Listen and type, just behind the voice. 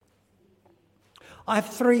I have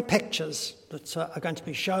 3 pictures that are going to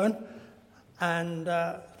be shown, and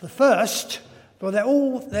the first, well,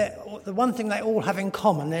 the one thing they all have in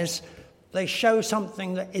common is they show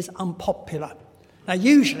something that is unpopular. Now,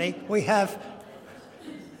 usually we have...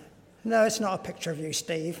 No, it's not a picture of you,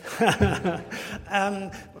 Steve.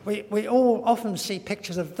 We all often see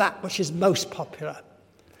pictures of that which is most popular.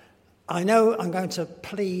 I know I'm going to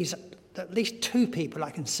please at least 2 people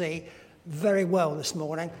I can see very well this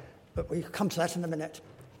morning, but we'll come to that in a minute.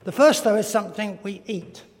 The first, though, is something we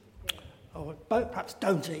eat, or perhaps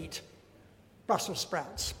don't eat: Brussels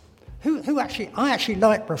sprouts. I actually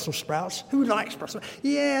like Brussels sprouts. Who likes Brussels?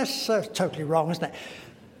 Yes, totally wrong, isn't it?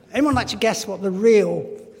 Anyone like to guess what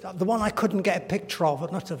the one I couldn't get a picture of,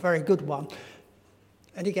 but not a very good one?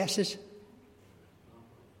 Any guesses?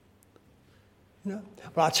 No?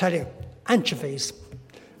 Well, I'll tell you, anchovies.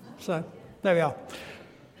 So, there we are.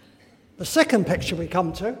 The second picture we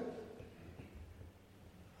come to,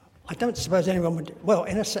 I don't suppose anyone would... Well,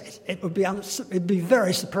 in a sense, it'd be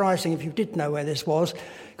very surprising if you did know where this was,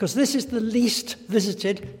 because this is the least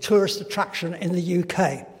visited tourist attraction in the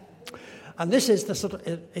UK. And this is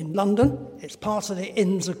in London. It's part of the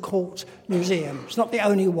Inns of Court Museum. It's not the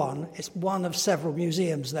only one. It's one of several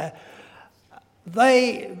museums there.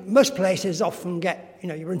 Most places often get,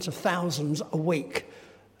 you're into thousands a week.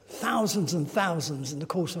 Thousands and thousands in the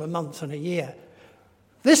course of a month and a year.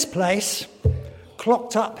 This place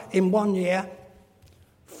clocked up in 1 year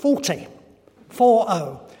 40.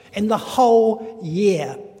 40. In the whole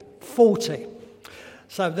year, 40.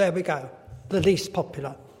 So there we go. The least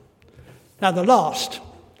popular. Now, the last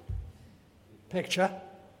picture,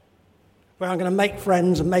 where I'm going to make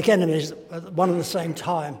friends and make enemies at one and the same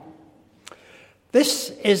time. This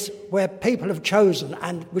is where people have chosen,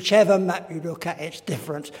 and whichever map you look at, it's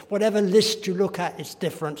different. Whatever list you look at, it's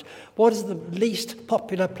different. What is the least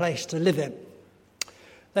popular place to live in?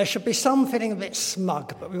 There should be some feeling a bit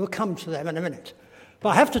smug, but we will come to them in a minute. But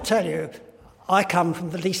I have to tell you, I come from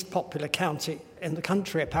the least popular county in the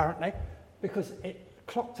country, apparently, because it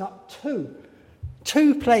clocked up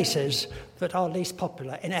two places that are least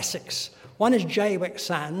popular in Essex. One is Jaywick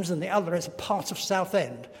Sands, and the other is a part of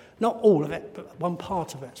Southend. Not all of it, but one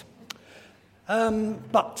part of it.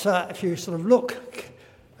 But if you sort of look,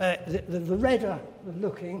 the redder the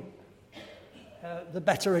looking, the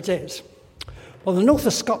better it is. Well, the north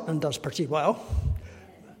of Scotland does pretty well.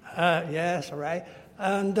 Yes, hooray.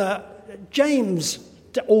 And James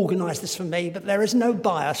organised this for me, but there is no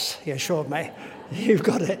bias, he assured me. You've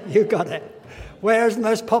got it. Where is the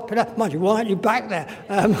most popular? Mind you, why aren't you back there?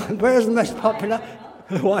 Where is the most popular?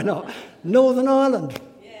 Why not? Northern Ireland.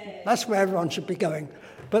 That's where everyone should be going.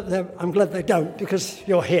 But I'm glad they don't, because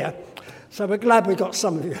you're here. So we're glad we got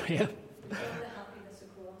some of you here.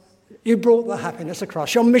 You brought the happiness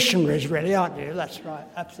across. You're missionaries, really, aren't you? That's right,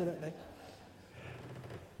 absolutely.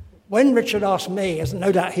 When Richard asked me, as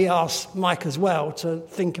no doubt he asked Mike as well, to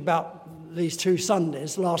think about these 2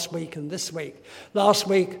 Sundays, last week and this week. Last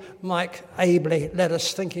week, Mike ably led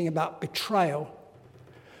us thinking about betrayal.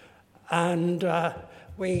 And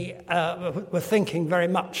we were thinking very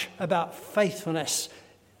much about faithfulness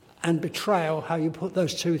and betrayal, how you put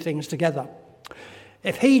those 2 things together.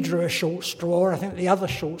 If he drew a short straw, I think the other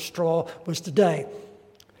short straw was today.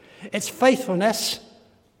 It's faithfulness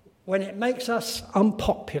when it makes us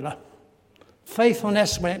unpopular.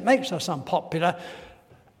 Faithfulness when it makes us unpopular.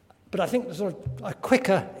 But I think the sort of a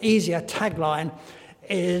quicker, easier tagline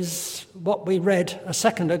is what we read a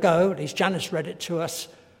second ago, at least Janice read it to us.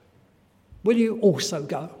 Will you also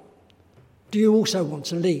go? Do you also want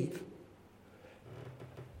to leave?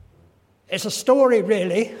 It's a story,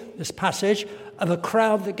 really, this passage, of a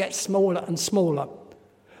crowd that gets smaller and smaller.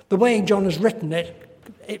 The way John has written it,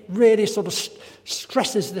 it really sort of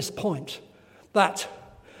stresses this point, that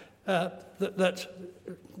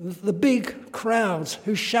the big crowds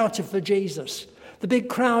who shouted for Jesus, the big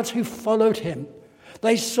crowds who followed him,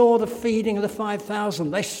 they saw the feeding of the 5,000.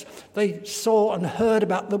 They saw and heard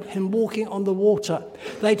about him walking on the water.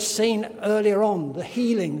 They'd seen earlier on the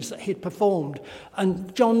healings that he'd performed.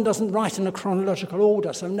 And John doesn't write in a chronological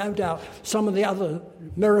order, so no doubt some of the other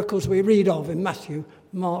miracles we read of in Matthew,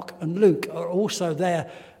 Mark, and Luke are also there,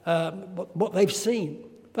 what they've seen.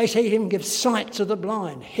 They see him give sight to the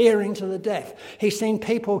blind, hearing to the deaf. He's seen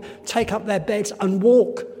people take up their beds and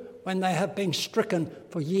walk when they have been stricken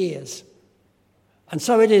for years. And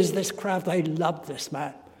so it is, this crowd, they love this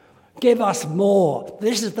man. Give us more.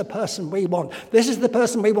 This is the person we want. This is the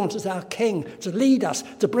person we want as our king, to lead us,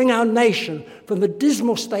 to bring our nation from the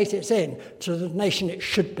dismal state it's in to the nation it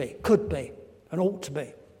should be, could be, and ought to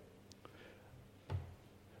be.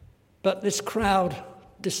 But this crowd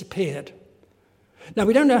disappeared. Now,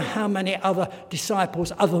 we don't know how many other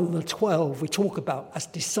disciples other than the 12 we talk about as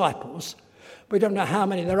disciples. We don't know how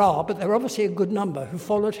many there are, but there are obviously a good number who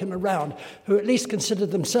followed him around, who at least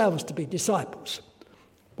considered themselves to be disciples.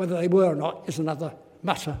 Whether they were or not is another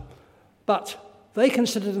matter. But they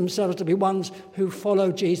considered themselves to be ones who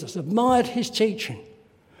followed Jesus, admired his teaching,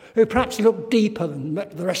 who perhaps looked deeper than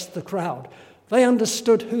the rest of the crowd. They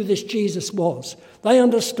understood who this Jesus was. They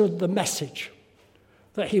understood the message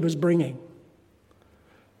that he was bringing.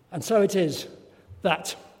 And so it is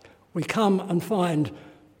that we come and find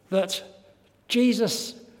that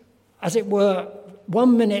Jesus, as it were,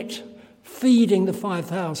 1 minute feeding the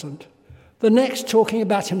 5,000, the next talking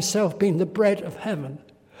about himself being the bread of heaven,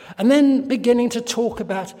 and then beginning to talk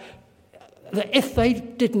about that if they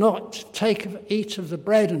did not eat of the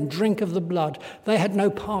bread and drink of the blood, they had no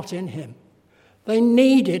part in him. They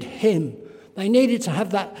needed him. They needed to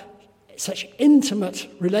have that such intimate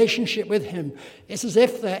relationship with him. It's as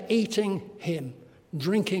if they're eating him,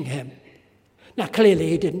 drinking him. Now, clearly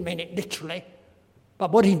he didn't mean it literally,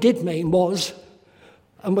 but what he did mean was,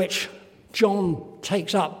 and which John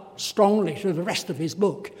takes up strongly through the rest of his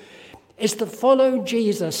book, is to follow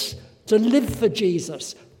Jesus, to live for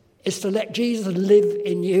Jesus, is to let Jesus live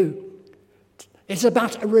in you. It's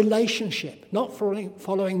about a relationship, not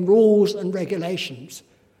following rules and regulations.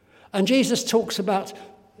 And Jesus talks about,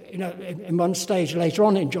 in one stage later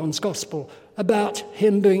on in John's Gospel, about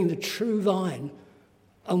him being the true vine,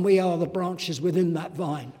 and we are the branches within that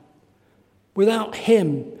vine. Without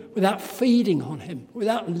him, without feeding on him,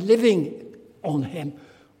 without living on him,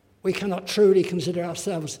 we cannot truly consider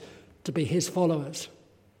ourselves to be his followers.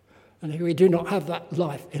 And we do not have that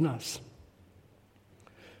life in us.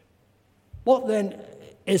 What then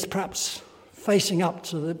is perhaps facing up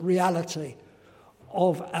to the reality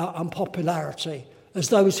of our unpopularity as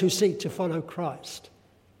those who seek to follow Christ?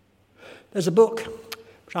 There's a book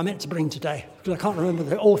which I meant to bring today, because I can't remember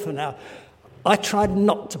the author now. I tried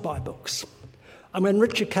not to buy books. And when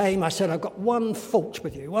Richard came, I said, I've got one fault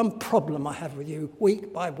with you, one problem I have with you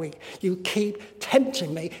week by week. You keep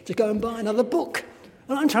tempting me to go and buy another book.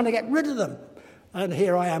 And I'm trying to get rid of them. And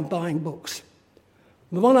here I am buying books.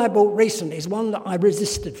 The one I bought recently is one that I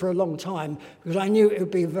resisted for a long time because I knew it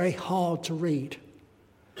would be very hard to read.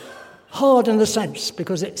 Hard in the sense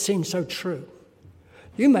because it seems so true.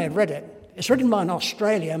 You may have read it. It's written by an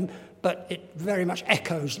Australian, but it very much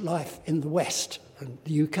echoes life in the West, and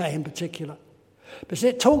the UK in particular. But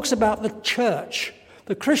it talks about the church,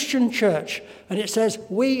 the Christian church, and it says,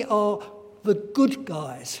 we are the good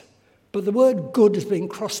guys. But the word good has been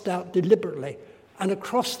crossed out deliberately, and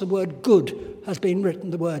across the word good has been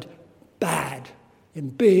written the word bad, in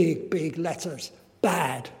big, big letters,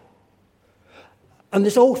 bad. And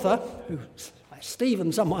this author, who's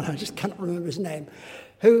Stephen someone, I just cannot remember his name,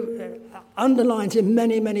 who underlines in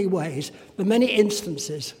many, many ways the many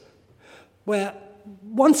instances where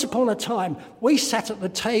once upon a time we sat at the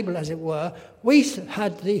table, as it were, we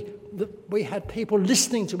had people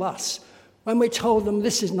listening to us when we told them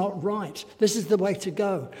this is not right, this is the way to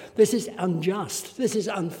go, this is unjust, this is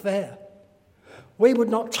unfair. We would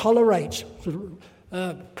not tolerate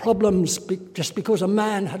problems just because a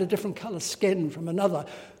man had a different colour skin from another.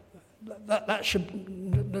 That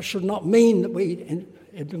should not mean that we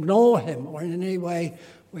ignore him or in any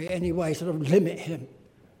way sort of limit him.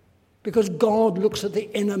 Because God looks at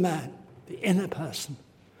the inner man, the inner person.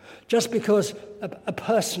 Just because a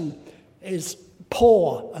person is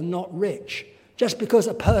poor and not rich, just because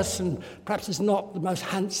a person perhaps is not the most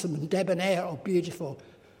handsome and debonair or beautiful,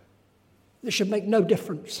 this should make no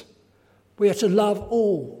difference. We are to love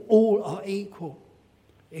all. All are equal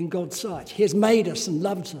in God's sight. He has made us and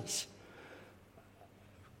loves us.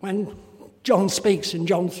 When John speaks in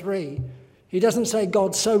John 3, he doesn't say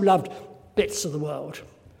God so loved bits of the world,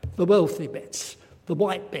 the wealthy bits, the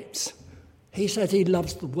white bits. He says he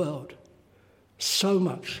loves the world so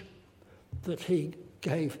much that he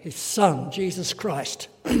gave his son, Jesus Christ,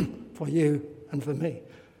 for you and for me.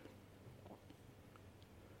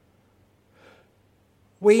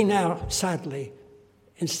 We now, sadly,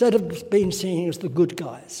 instead of being seen as the good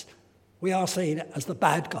guys, we are seen as the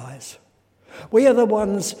bad guys. We are the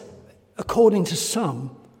ones, according to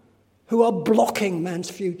some, who are blocking man's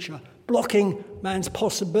future, blocking man's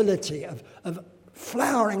possibility of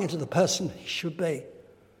flowering into the person he should be.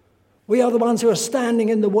 We are the ones who are standing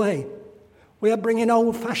in the way. We are bringing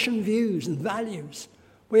old-fashioned views and values.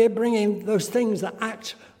 We are bringing those things that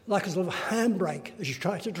act like a sort of handbrake as you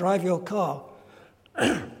try to drive your car.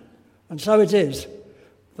 And so it is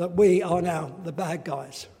that we are now the bad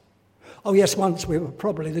guys. Oh yes, once we were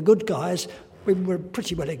probably the good guys we were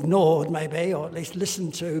pretty well ignored maybe, or at least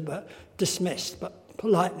listened to, but dismissed, but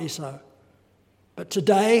politely so. But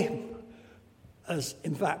today, as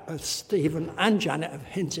in fact both Stephen and Janet have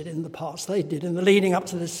hinted in the past they did in the leading up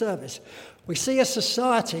to this service, we see a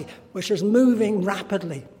society which is moving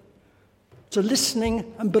rapidly to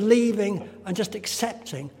listening and believing and just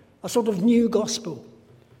accepting a sort of new gospel,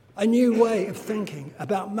 a new way of thinking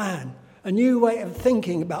about man, a new way of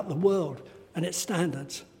thinking about the world and its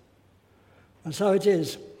standards. And so it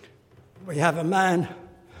is. We have a man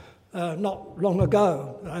not long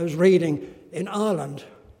ago that I was reading in Ireland,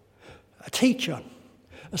 a teacher,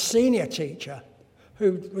 a senior teacher,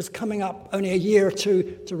 who was coming up only a year or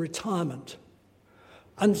two to retirement.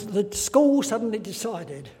 And the school suddenly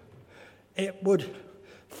decided it would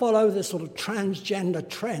follow this sort of transgender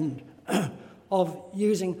trend of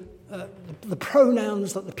using the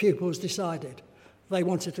pronouns that the pupils decided they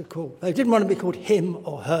wanted to call. They didn't want to be called him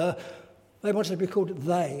or her. They wanted to be called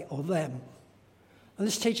they or them. And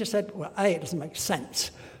this teacher said, well, A, it doesn't make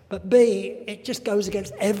sense, but B, it just goes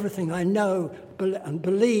against everything I know and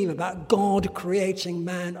believe about God creating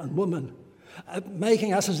man and woman,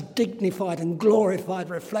 making us as dignified and glorified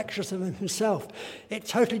reflections of himself. It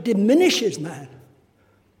totally diminishes man.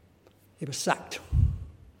 He was sacked.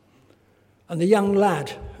 And the young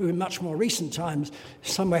lad, who in much more recent times,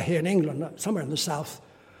 somewhere here in England, somewhere in the south,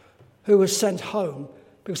 who was sent home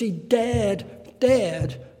because he dared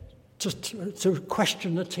to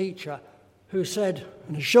question the teacher who said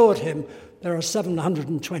and assured him there are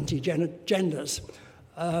 720 genders.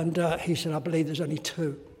 And he said, I believe there's only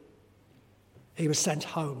 2. He was sent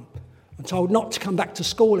home and told not to come back to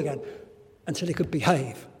school again until he could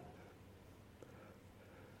behave.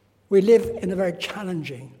 We live in a very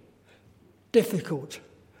challenging, difficult,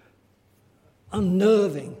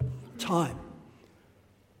 unnerving time.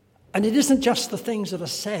 And it isn't just the things that are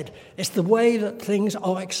said, it's the way that things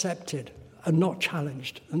are accepted and not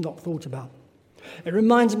challenged and not thought about. It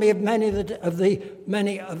reminds me of many of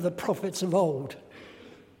the prophets of old.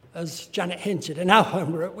 As Janet hinted, in our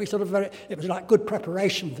home group, it was like good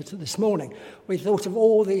preparation for this morning. We thought of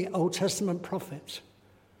all the Old Testament prophets.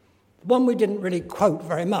 One we didn't really quote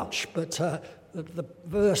very much, but the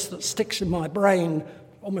verse that sticks in my brain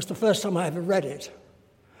almost the first time I ever read it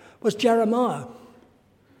was Jeremiah,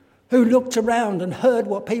 who looked around and heard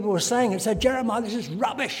what people were saying and said, Jeremiah, this is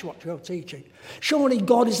rubbish what you're teaching. Surely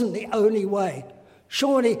God isn't the only way.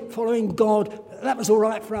 Surely following God, that was all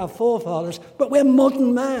right for our forefathers, but we're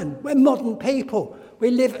modern man, we're modern people.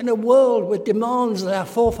 We live in a world with demands that our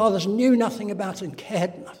forefathers knew nothing about and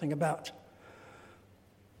cared nothing about.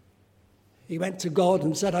 He went to God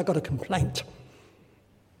and said, I've got a complaint.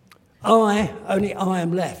 Only I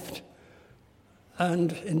am left.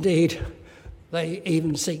 And indeed, they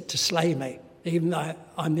even seek to slay me, even though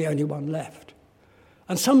I'm the only one left.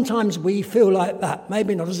 And sometimes we feel like that,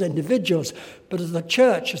 maybe not as individuals, but as the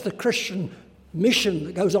church, as the Christian mission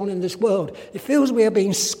that goes on in this world. It feels we are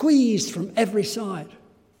being squeezed from every side.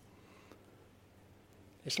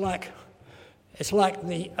 It's like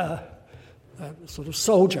the sort of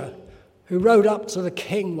soldier who rode up to the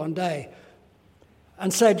king one day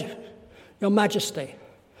and said, Your Majesty,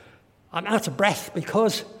 I'm out of breath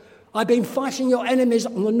because I've been fighting your enemies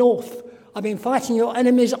on the north. I've been fighting your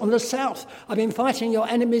enemies on the south. I've been fighting your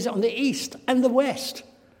enemies on the east and the west.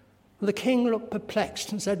 And the king looked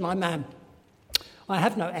perplexed and said, My man, I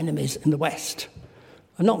have no enemies in the west,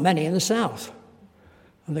 and not many in the south.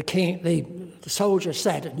 And the soldier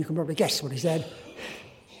said, and you can probably guess what he said,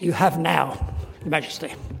 You have now, Your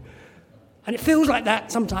Majesty. And it feels like that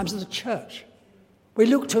sometimes as a church. We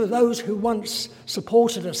look to those who once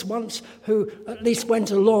supported us, who at least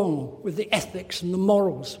went along with the ethics and the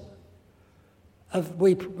morals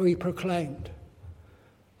we proclaimed.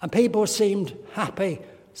 And people seem happy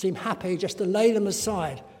just to lay them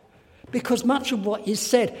aside, because much of what is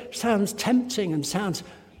said sounds tempting and sounds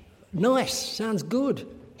nice, sounds good.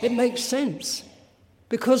 It makes sense.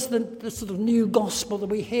 Because the sort of new gospel that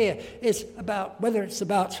we hear is about, whether it's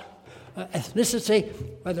about ethnicity,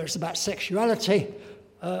 whether it's about sexuality,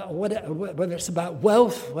 or whether it's about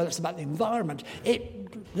wealth, whether it's about the environment,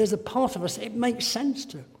 there's a part of us it makes sense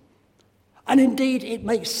to. And indeed, it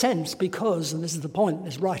makes sense because, and this is the point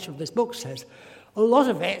this writer of this book says, a lot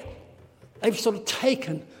of it, they've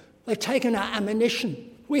taken our ammunition.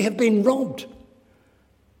 We have been robbed.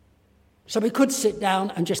 So we could sit down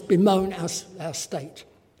and just bemoan our state.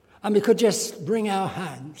 And we could just wring our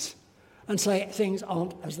hands and say things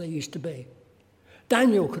aren't as they used to be.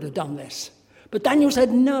 Daniel could have done this. But Daniel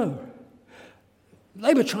said no.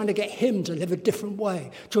 They were trying to get him to live a different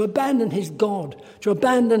way, to abandon his God, to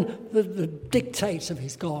abandon the dictates of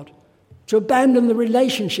his God, to abandon the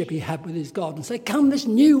relationship he had with his God and say, come this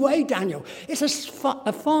new way, Daniel. It's a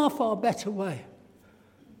far, far better way.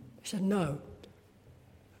 He said, no.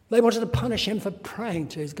 They wanted to punish him for praying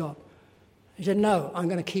to his God. He said, no, I'm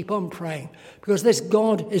going to keep on praying because this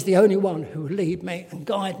God is the only one who will lead me and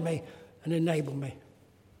guide me and enable me.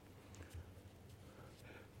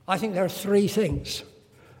 I think there are three things.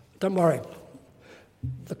 Don't worry.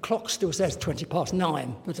 The clock still says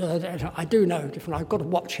 9:20, but I do know different. I've got a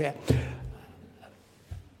watch here.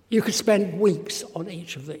 You could spend weeks on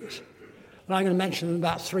each of these. And I'm going to mention them in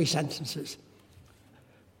about 3 sentences,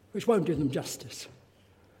 which won't do them justice.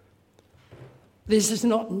 This is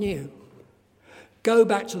not new. Go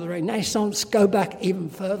back to the Renaissance, go back even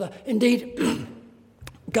further. Indeed,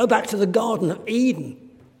 go back to the Garden of Eden.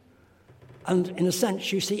 And in a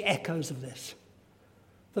sense, you see echoes of this.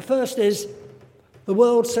 The first is, the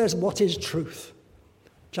world says, what is truth?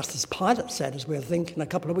 Just as Pilate said, as we'll think in a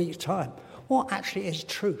couple of weeks' time, what actually is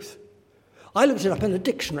truth? I looked it up in a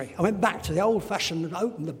dictionary. I went back to the old-fashioned and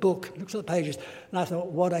opened the book, looked at the pages, and I thought,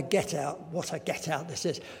 what a get-out this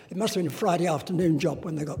is. It must have been a Friday afternoon job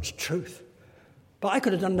when they got to truth. But I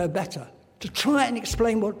could have done no better. To try and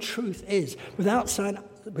explain what truth is without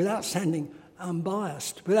sounding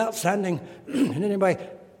unbiased, without sounding in any way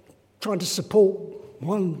trying to support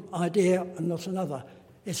one idea and not another,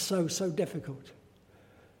 is so difficult.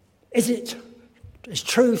 Is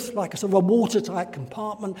truth like a sort of a watertight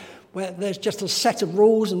compartment where there's just a set of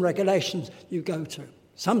rules and regulations you go to?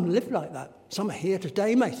 Some live like that. Some are here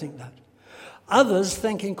today may think that. Others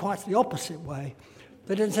think in quite the opposite way,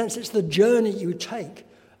 that in a sense it's the journey you take,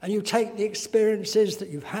 and you take the experiences that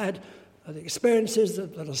you've had, the experiences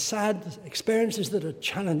that are sad, the experiences that are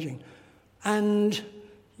challenging, and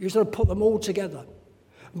you sort of put them all together.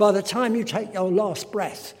 By the time you take your last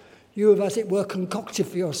breath, you have, as it were, concocted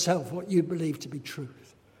for yourself what you believe to be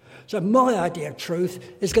truth. So my idea of truth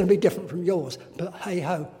is going to be different from yours, but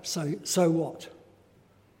hey-ho, so what?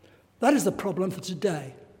 That is the problem for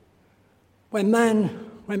today. When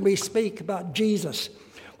we speak about Jesus,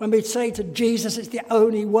 when we say to Jesus, it's the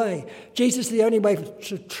only way. Jesus is the only way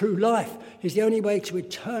to true life. He's the only way to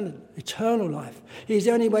eternal life. He's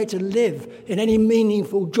the only way to live in any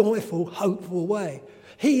meaningful, joyful, hopeful way.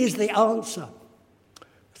 He is the answer.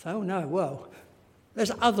 So, oh no, well,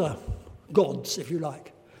 there's other gods, if you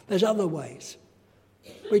like. There's other ways.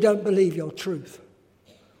 We don't believe your truth.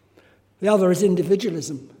 The other is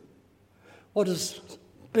individualism. What has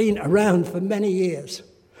been around for many years.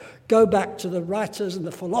 Go back to the writers and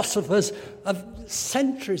the philosophers of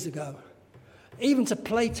centuries ago, even to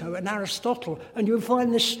Plato and Aristotle, and you'll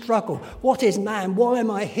find this struggle. What is man? Why am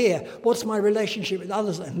I here? What's my relationship with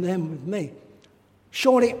others and them with me?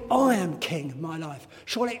 Surely I am king of my life.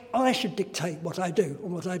 Surely I should dictate what I do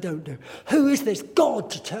and what I don't do. Who is this God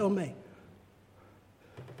to tell me?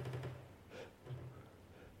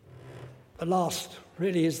 The last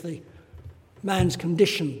really is the man's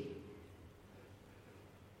condition.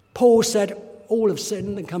 Paul said, all have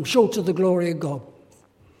sinned and come short of the glory of God.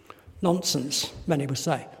 Nonsense, many would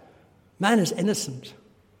say. Man is innocent.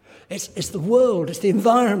 It's the world, it's the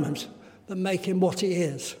environment that make him what he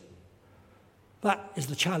is. That is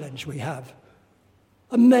the challenge we have.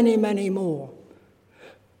 And many, many more.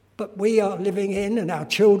 But we are living in, and our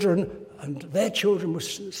children and their children will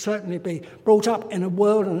certainly be brought up in a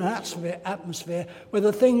world and an atmosphere where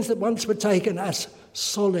the things that once were taken as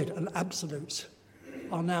solid and absolutes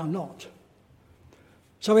are now not.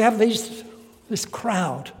 So we have this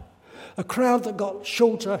crowd, a crowd that got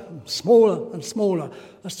shorter and smaller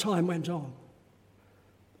as time went on.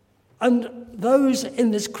 And those in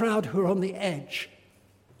this crowd who are on the edge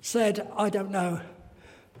said, I don't know,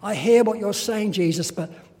 I hear what you're saying, Jesus,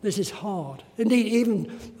 but this is hard. Indeed,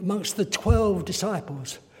 even amongst the 12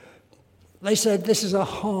 disciples, they said this is a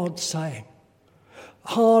hard saying.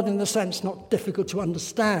 Hard in the sense not difficult to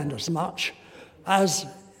understand as much as,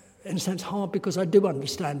 in a sense, hard because I do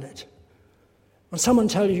understand it. When someone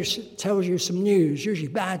tells you some news, usually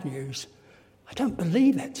bad news, I don't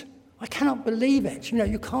believe it. I cannot believe it.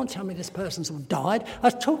 You can't tell me this person's died. I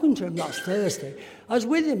was talking to him last Thursday. I was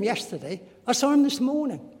with him yesterday. I saw him this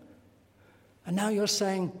morning. And now you're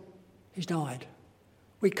saying he's died.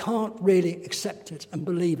 We can't really accept it and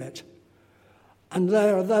believe it. And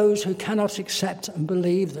there are those who cannot accept and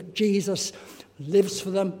believe that Jesus lives for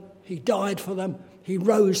them. He died for them. He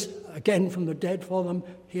rose again from the dead for them.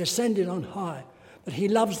 He ascended on high. But he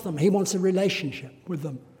loves them. He wants a relationship with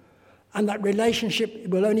them. And that relationship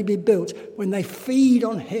will only be built when they feed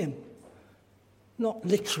on him. Not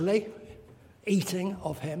literally eating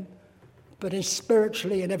of him, but in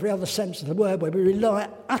spiritually and every other sense of the word, where we rely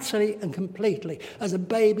utterly and completely, as a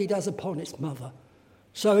baby does upon its mother.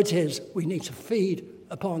 So it is, we need to feed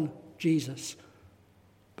upon Jesus.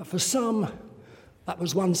 But for some, that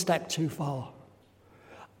was one step too far.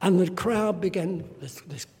 And the crowd began,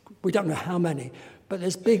 we don't know how many, but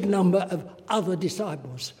this big number of other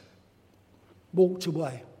disciples walked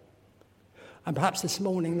away. And perhaps this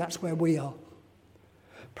morning, that's where we are.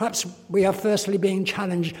 Perhaps we are firstly being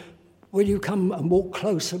challenged, will you come and walk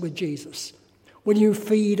closer with Jesus? Will you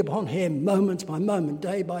feed upon him moment by moment,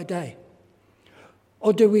 day by day?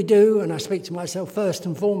 Or do we and I speak to myself first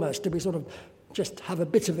and foremost, do we sort of just have a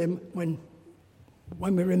bit of him when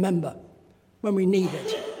we remember, when we need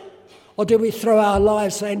it? Or do we throw our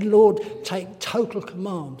lives saying, Lord, take total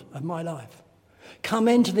command of my life? Come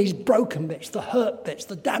into these broken bits, the hurt bits,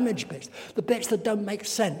 the damaged bits, the bits that don't make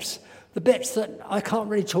sense, the bits that I can't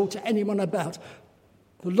really talk to anyone about.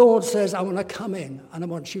 The Lord says, I want to come in and I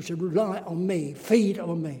want you to rely on me, feed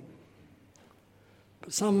on me.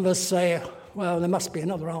 But some of us say, well, there must be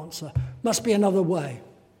another answer, must be another way.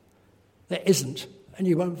 There isn't, and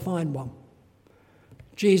you won't find one.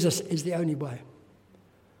 Jesus is the only way.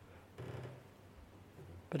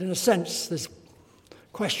 But in a sense, this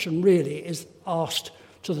question really is asked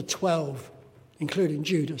to the 12, including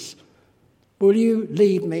Judas. Will you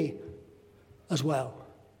leave me as well?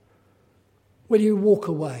 Will you walk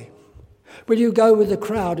away? Will you go with the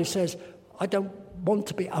crowd who says, I don't want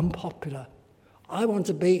to be unpopular. I want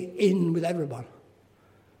to be in with everyone.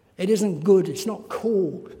 It isn't good, it's not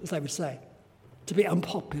cool, as they would say, to be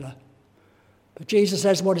unpopular. But Jesus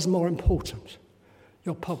says, what is more important?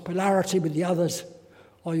 Your popularity with the others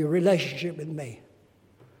or your relationship with me?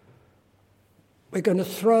 We're going to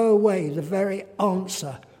throw away the very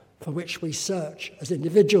answer for which we search as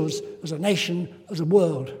individuals, as a nation, as a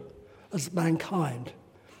world, as mankind,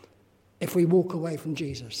 if we walk away from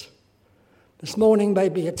Jesus. This morning may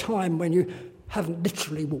be a time when you haven't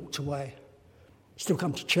literally walked away. Still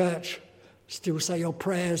come to church, still say your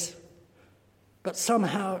prayers, but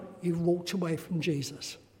somehow you've walked away from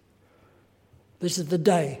Jesus. This is the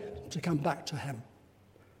day to come back to him.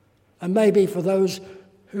 And maybe for those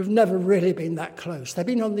who've never really been that close, they've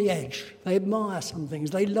been on the edge, they admire some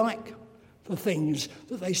things, they like the things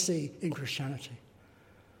that they see in Christianity.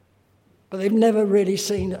 But they've never really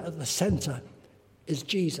seen that at the centre is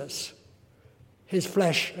Jesus, his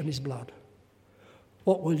flesh and his blood.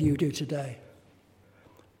 What will you do today?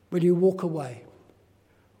 Will you walk away?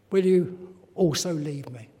 Will you also leave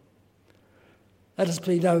me? Let us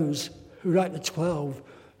be those who, like the 12,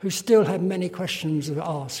 who still have many questions to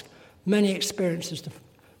ask, many experiences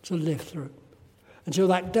to live through, until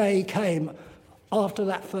that day came after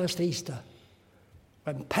that first Easter,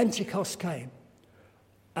 when Pentecost came,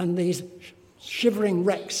 and these shivering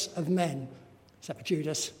wrecks of men, except for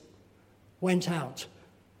Judas, went out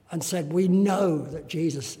and said, we know that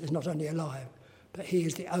Jesus is not only alive, but he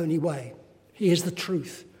is the only way. He is the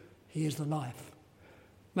truth. He is the life.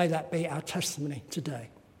 May that be our testimony today.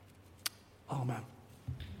 Amen.